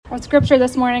Our scripture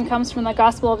this morning comes from the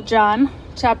Gospel of John,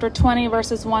 chapter 20,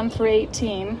 verses 1 through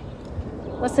 18.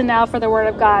 Listen now for the word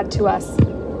of God to us.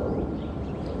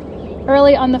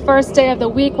 Early on the first day of the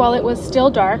week, while it was still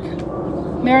dark,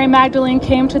 Mary Magdalene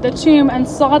came to the tomb and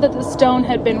saw that the stone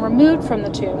had been removed from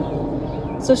the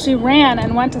tomb. So she ran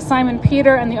and went to Simon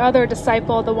Peter and the other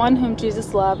disciple, the one whom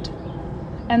Jesus loved,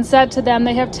 and said to them,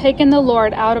 "They have taken the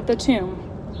Lord out of the tomb,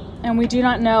 and we do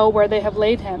not know where they have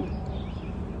laid him."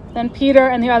 Then Peter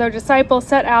and the other disciple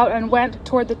set out and went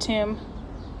toward the tomb.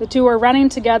 The two were running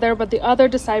together, but the other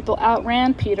disciple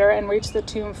outran Peter and reached the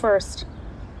tomb first.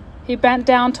 He bent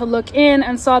down to look in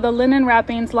and saw the linen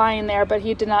wrappings lying there, but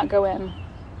he did not go in.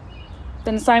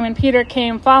 Then Simon Peter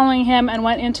came following him and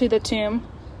went into the tomb.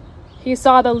 He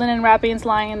saw the linen wrappings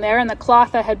lying there, and the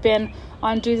cloth that had been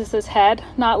on Jesus' head,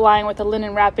 not lying with the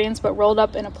linen wrappings, but rolled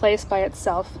up in a place by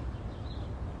itself.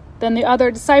 Then the other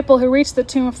disciple who reached the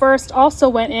tomb first also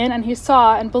went in, and he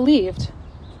saw and believed.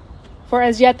 For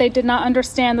as yet they did not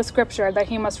understand the scripture that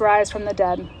he must rise from the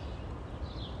dead.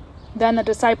 Then the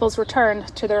disciples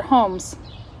returned to their homes.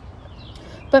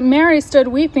 But Mary stood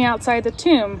weeping outside the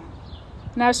tomb.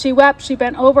 And as she wept, she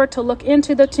bent over to look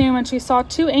into the tomb, and she saw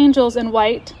two angels in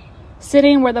white,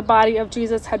 sitting where the body of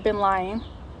Jesus had been lying,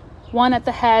 one at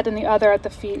the head and the other at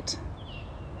the feet.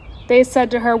 They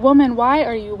said to her, "Woman, why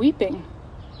are you weeping?"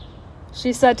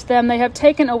 She said to them, "They have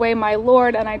taken away my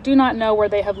Lord, and I do not know where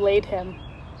they have laid him."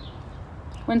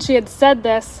 When she had said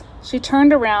this, she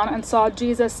turned around and saw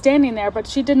Jesus standing there, but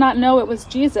she did not know it was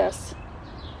Jesus.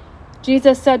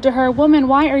 Jesus said to her, "Woman,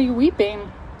 why are you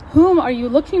weeping? Whom are you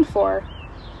looking for?"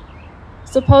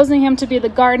 Supposing him to be the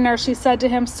gardener, she said to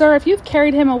him, "Sir, if you've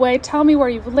carried him away, tell me where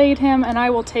you've laid him, and I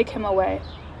will take him away."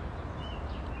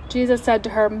 Jesus said to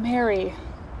her, "Mary."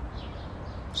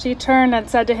 She turned and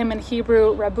said to him in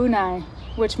Hebrew, "Rabboni,"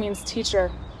 which means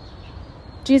teacher.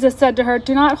 Jesus said to her,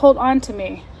 "Do not hold on to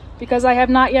me, because I have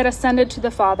not yet ascended to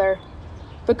the Father.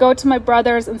 But go to my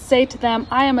brothers and say to them,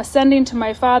 I am ascending to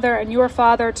my Father and your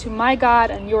Father, to my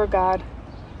God and your God."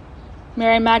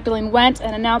 Mary Magdalene went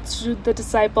and announced to the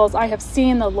disciples, "I have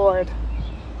seen the Lord."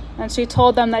 And she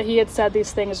told them that he had said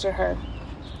these things to her.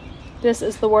 This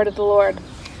is the word of the Lord.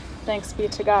 Thanks be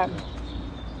to God.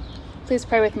 Please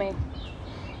pray with me.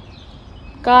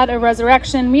 God of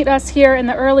resurrection, meet us here in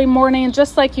the early morning,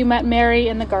 just like you met Mary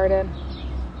in the garden.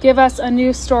 Give us a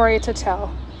new story to tell.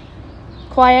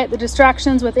 Quiet the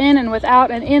distractions within and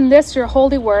without, and in this, your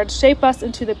holy word, shape us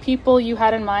into the people you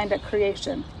had in mind at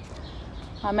creation.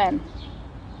 Amen.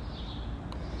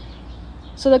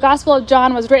 So the Gospel of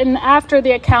John was written after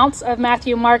the accounts of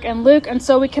Matthew, Mark, and Luke, and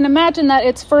so we can imagine that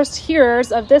its first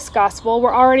hearers of this gospel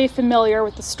were already familiar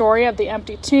with the story of the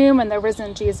empty tomb and the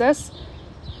risen Jesus.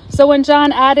 So when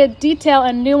John added detail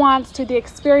and nuance to the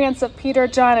experience of Peter,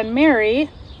 John, and Mary,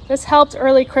 this helped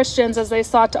early Christians as they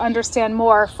sought to understand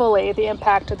more fully the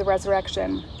impact of the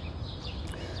resurrection.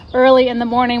 Early in the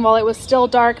morning, while it was still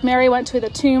dark, Mary went to the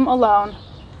tomb alone,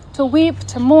 to weep,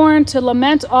 to mourn, to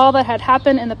lament all that had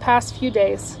happened in the past few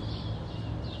days.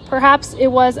 Perhaps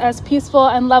it was as peaceful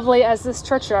and lovely as this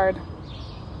churchyard.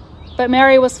 But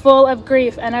Mary was full of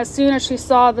grief, and as soon as she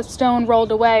saw the stone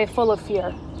rolled away, full of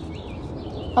fear.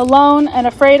 Alone and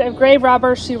afraid of grave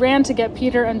robbers, she ran to get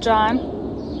Peter and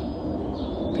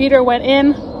John. Peter went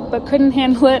in, but couldn't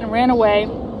handle it and ran away.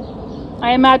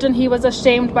 I imagine he was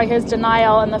ashamed by his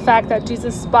denial, and the fact that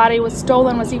Jesus' body was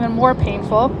stolen was even more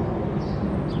painful.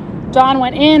 John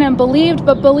went in and believed,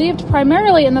 but believed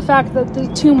primarily in the fact that the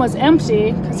tomb was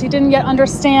empty, because he didn't yet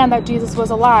understand that Jesus was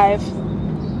alive.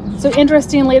 So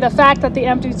interestingly, the fact that the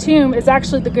empty tomb is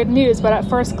actually the good news, but at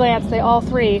first glance, they all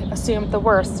three assumed the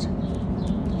worst.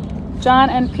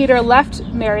 John and Peter left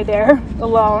Mary there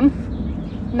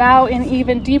alone, now in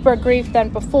even deeper grief than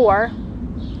before.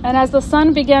 And as the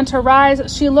sun began to rise,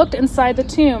 she looked inside the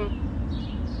tomb.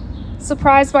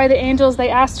 Surprised by the angels,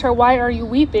 they asked her, "Why are you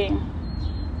weeping?"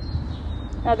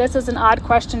 Now, this is an odd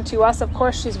question to us. Of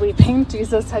course she's weeping.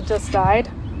 Jesus had just died,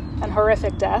 an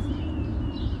horrific death.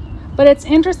 But it's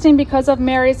interesting because of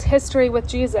Mary's history with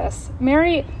Jesus.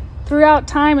 Mary, throughout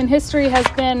time and history, has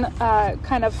been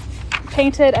kind of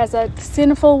painted as a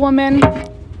sinful woman,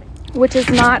 which is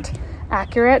not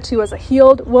accurate. She was a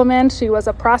healed woman. She was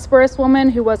a prosperous woman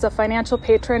who was a financial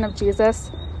patron of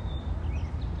Jesus.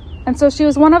 And so she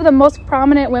was one of the most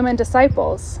prominent women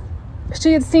disciples.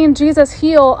 She had seen Jesus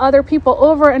heal other people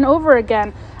over and over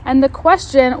again. And the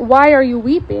question, "Why are you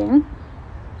weeping?"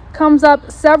 comes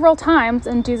up several times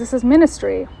in Jesus'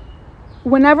 ministry.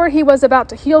 Whenever he was about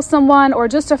to heal someone, or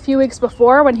just a few weeks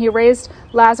before when he raised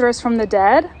Lazarus from the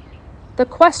dead, the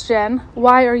question,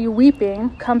 "Why are you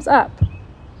weeping?" comes up.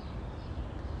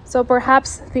 So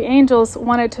perhaps the angels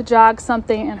wanted to jog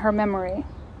something in her memory.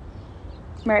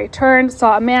 Mary turned,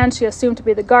 saw a man she assumed to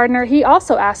be the gardener. He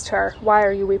also asked her, "Why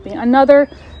are you weeping?" Another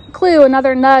clue,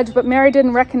 another nudge, but Mary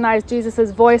didn't recognize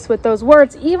Jesus' voice with those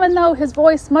words, even though his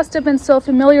voice must have been so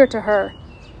familiar to her.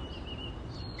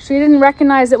 She didn't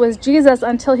recognize it was Jesus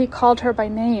until he called her by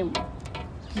name,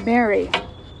 Mary.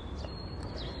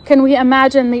 Can we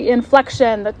imagine the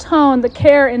inflection, the tone, the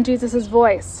care in Jesus'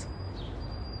 voice?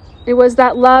 It was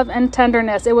that love and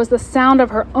tenderness. It was the sound of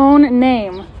her own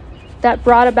name that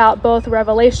brought about both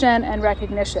revelation and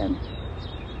recognition.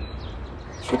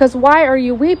 Because "why are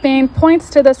you weeping" points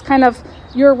to this kind of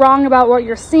you're wrong about what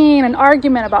you're seeing, an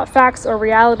argument about facts or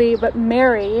reality, but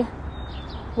Mary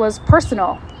was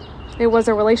personal. It was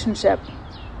a relationship.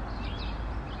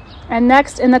 And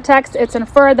next in the text, it's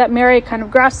inferred that Mary kind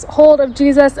of grasps hold of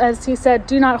Jesus as he said,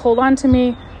 "Do not hold on to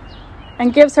me,"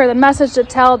 and gives her the message to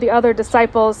tell the other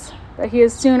disciples that he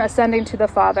is soon ascending to the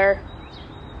Father.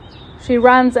 She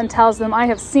runs and tells them, "I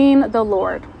have seen the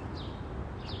Lord."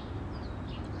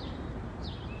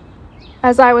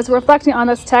 As I was reflecting on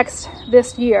this text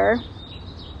this year,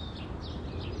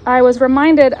 I was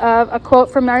reminded of a quote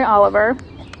from Mary Oliver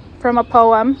from a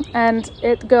poem, and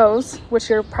it goes, which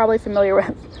you're probably familiar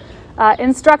with,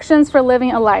 instructions for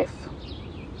living a life.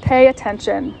 Pay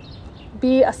attention.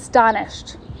 Be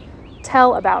astonished.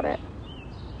 Tell about it.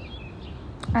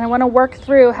 And I want to work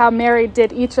through how Mary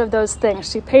did each of those things.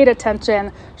 She paid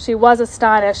attention. She was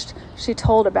astonished. She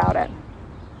told about it.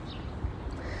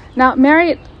 Now,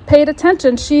 Mary paid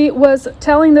attention. She was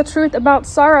telling the truth about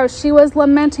sorrow. She was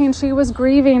lamenting. She was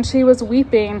grieving. She was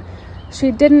weeping.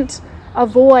 She didn't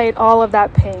avoid all of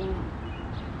that pain.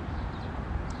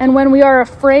 And when we are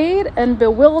afraid and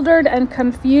bewildered and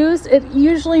confused, it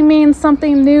usually means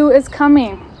something new is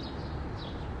coming.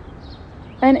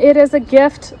 And it is a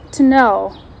gift to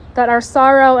know that our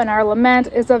sorrow and our lament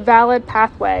is a valid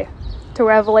pathway to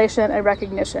revelation and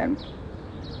recognition.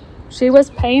 She was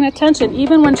paying attention,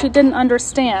 even when she didn't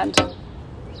understand.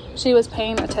 She was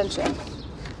paying attention.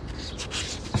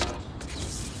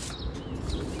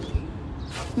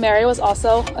 Mary was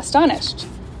also astonished.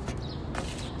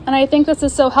 And I think this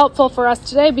is so helpful for us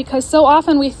today because so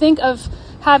often we think of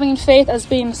having faith as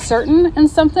being certain in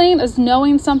something, as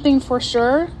knowing something for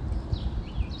sure.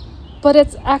 But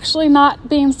it's actually not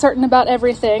being certain about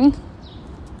everything.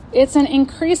 It's an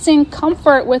increasing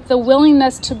comfort with the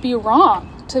willingness to be wrong,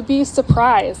 to be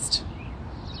surprised.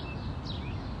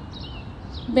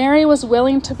 Mary was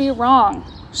willing to be wrong.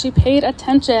 She paid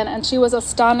attention and she was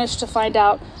astonished to find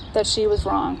out that she was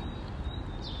wrong.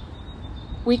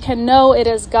 We can know it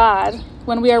is God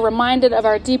when we are reminded of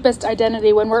our deepest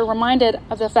identity, when we're reminded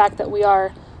of the fact that we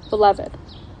are beloved.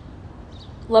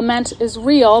 Lament is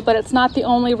real, but it's not the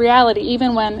only reality,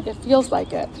 even when it feels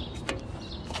like it.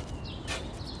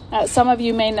 Some of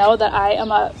you may know that I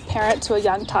am a parent to a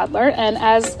young toddler, and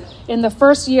as in the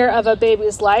first year of a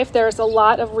baby's life, there's a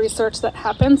lot of research that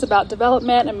happens about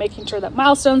development and making sure that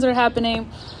milestones are happening.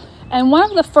 And one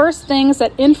of the first things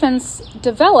that infants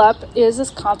develop is this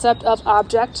concept of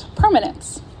object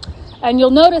permanence. And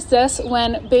you'll notice this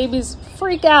when babies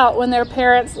freak out when their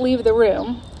parents leave the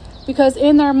room, because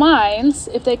in their minds,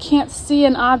 if they can't see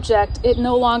an object, it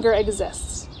no longer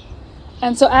exists.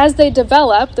 And so as they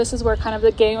develop, this is where kind of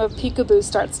the game of peekaboo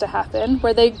starts to happen,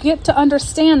 where they get to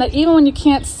understand that even when you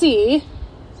can't see,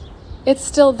 it's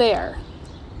still there.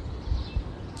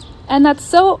 And that's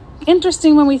so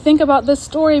interesting when we think about this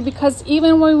story, because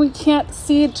even when we can't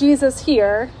see Jesus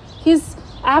here, he's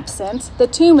absent, the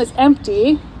tomb is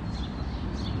empty,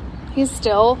 he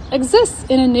still exists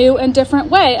in a new and different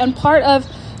way. And part of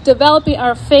developing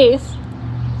our faith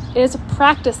is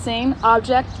practicing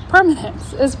object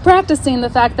permanence, is practicing the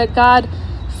fact that God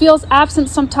feels absent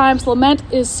sometimes. Lament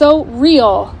is so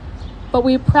real, but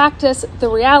we practice the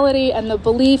reality and the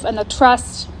belief and the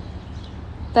trust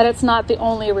that it's not the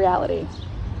only reality.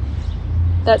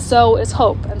 That so is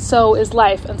hope, and so is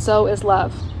life, and so is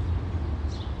love.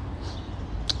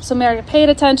 So Mary paid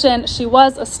attention. She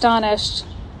was astonished.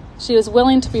 She was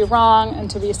willing to be wrong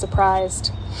and to be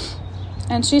surprised.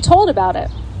 And she told about it.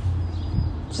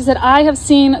 She said, "I have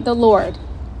seen the Lord."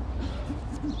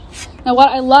 Now,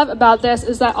 what I love about this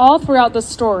is that all throughout the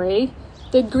story,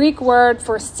 the Greek word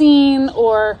for seen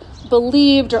or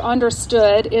believed or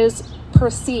understood is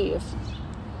perceive.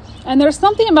 And there's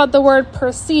something about the word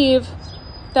perceive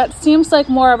that seems like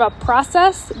more of a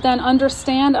process than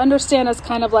understand. Understand is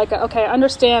kind of like, okay,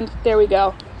 understand, there we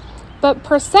go. But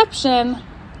perception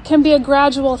can be a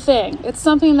gradual thing. It's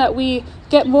something that we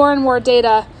get more and more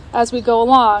data as we go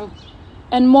along,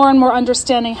 and more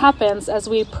understanding happens as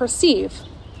we perceive.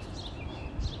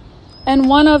 And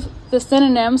one of the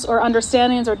synonyms or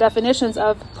understandings or definitions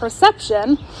of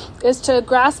perception is to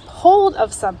grasp hold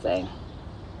of something.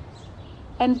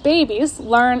 And babies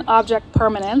learn object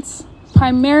permanence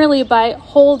primarily by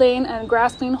holding and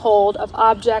grasping hold of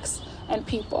objects and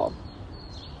people,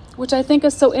 which I think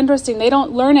is so interesting. They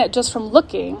don't learn it just from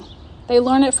looking. They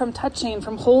learn it from touching,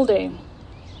 from holding.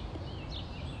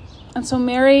 And so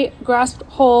Mary grasped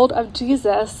hold of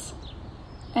Jesus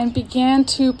and began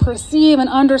to perceive and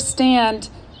understand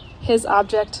his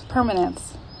object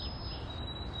permanence.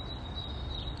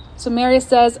 So Mary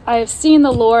says, I have seen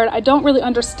the Lord. I don't really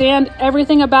understand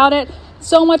everything about it.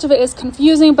 So much of it is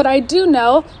confusing, but I do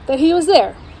know that he was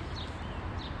there.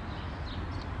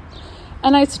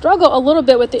 And I struggle a little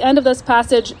bit with the end of this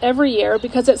passage every year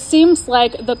because it seems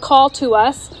like the call to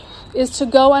us is to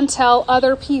go and tell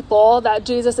other people that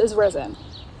Jesus is risen.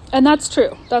 And that's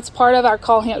true. That's part of our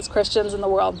calling as Christians in the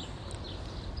world.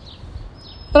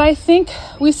 But I think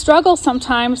we struggle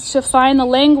sometimes to find the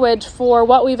language for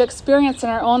what we've experienced in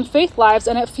our own faith lives,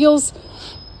 and it feels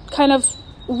kind of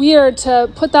weird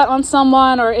to put that on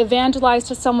someone or evangelize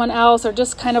to someone else, or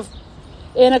just kind of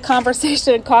in a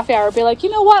conversation in coffee hour be like, you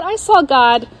know what, I saw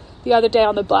God the other day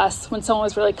on the bus when someone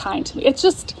was really kind to me.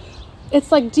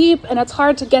 It's like deep and it's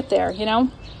hard to get there, you know?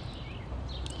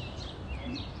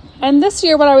 And this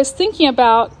year what I was thinking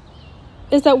about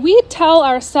is that we tell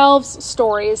ourselves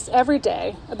stories every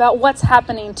day about what's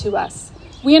happening to us.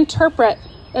 We interpret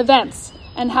events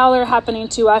and how they're happening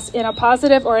to us in a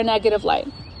positive or a negative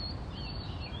light.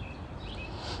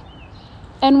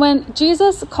 And when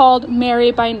Jesus called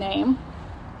Mary by name,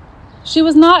 he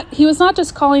was not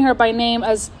just calling her by name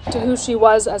as to who she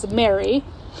was as Mary,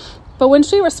 but when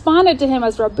she responded to him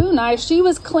as Rabboni, she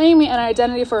was claiming an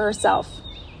identity for herself.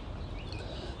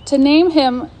 To name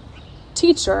him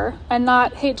teacher and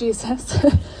not, hey, Jesus,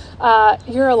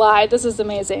 you're alive, this is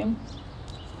amazing,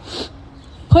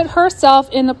 put herself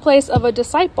in the place of a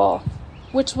disciple,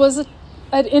 which was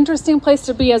an interesting place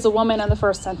to be as a woman in the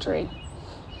first century.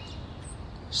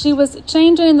 She was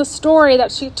changing the story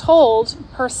that she told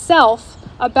herself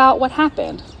about what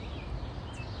happened.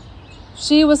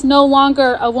 She was no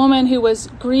longer a woman who was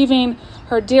grieving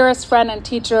her dearest friend and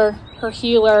teacher, her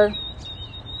healer,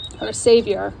 her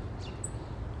savior.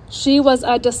 She was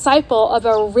a disciple of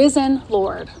a risen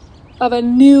Lord, of a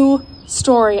new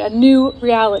story, a new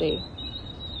reality.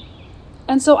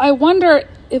 And so I wonder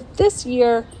if this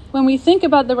year, when we think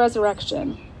about the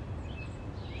resurrection,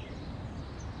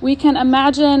 we can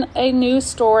imagine a new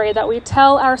story that we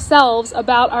tell ourselves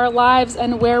about our lives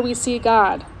and where we see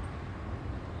God.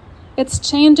 It's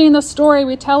changing the story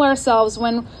we tell ourselves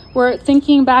when we're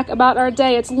thinking back about our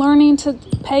day. It's learning to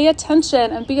pay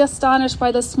attention and be astonished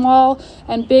by the small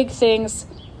and big things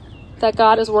that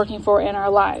God is working for in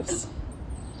our lives.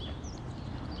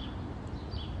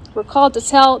 We're called to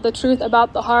tell the truth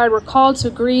about the hard. We're called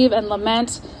to grieve and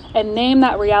lament and name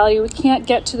that reality. We can't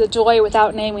get to the joy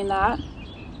without naming that.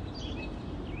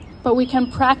 But we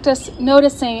can practice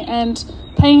noticing and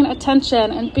paying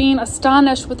attention and being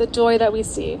astonished with the joy that we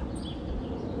see.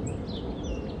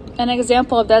 An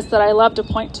example of this that I love to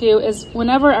point to is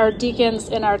whenever our deacons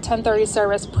in our 10:30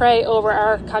 service pray over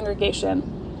our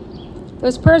congregation.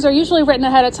 Those prayers are usually written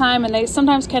ahead of time, and they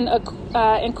sometimes can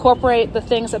incorporate the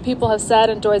things that people have said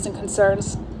and joys and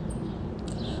concerns.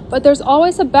 But there's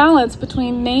always a balance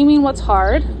between naming what's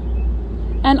hard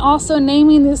and also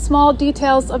naming the small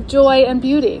details of joy and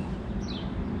beauty.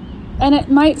 And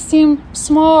it might seem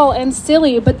small and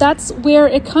silly, but that's where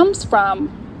it comes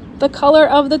from. The color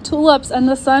of the tulips and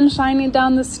the sun shining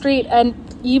down the street and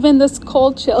even this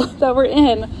cold chill that we're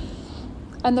in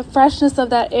and the freshness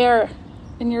of that air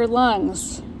in your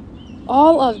lungs.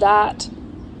 All of that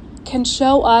can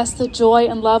show us the joy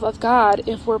and love of God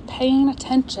if we're paying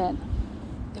attention,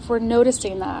 if we're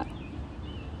noticing that.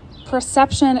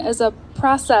 Perception is a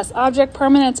process. Object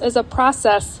permanence is a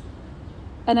process,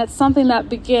 and it's something that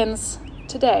begins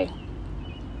today.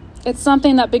 It's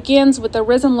something that begins with the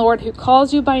risen Lord who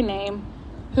calls you by name,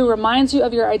 who reminds you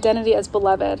of your identity as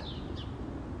beloved,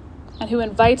 and who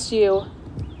invites you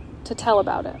to tell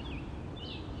about it.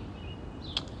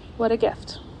 What a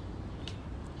gift.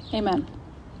 Amen.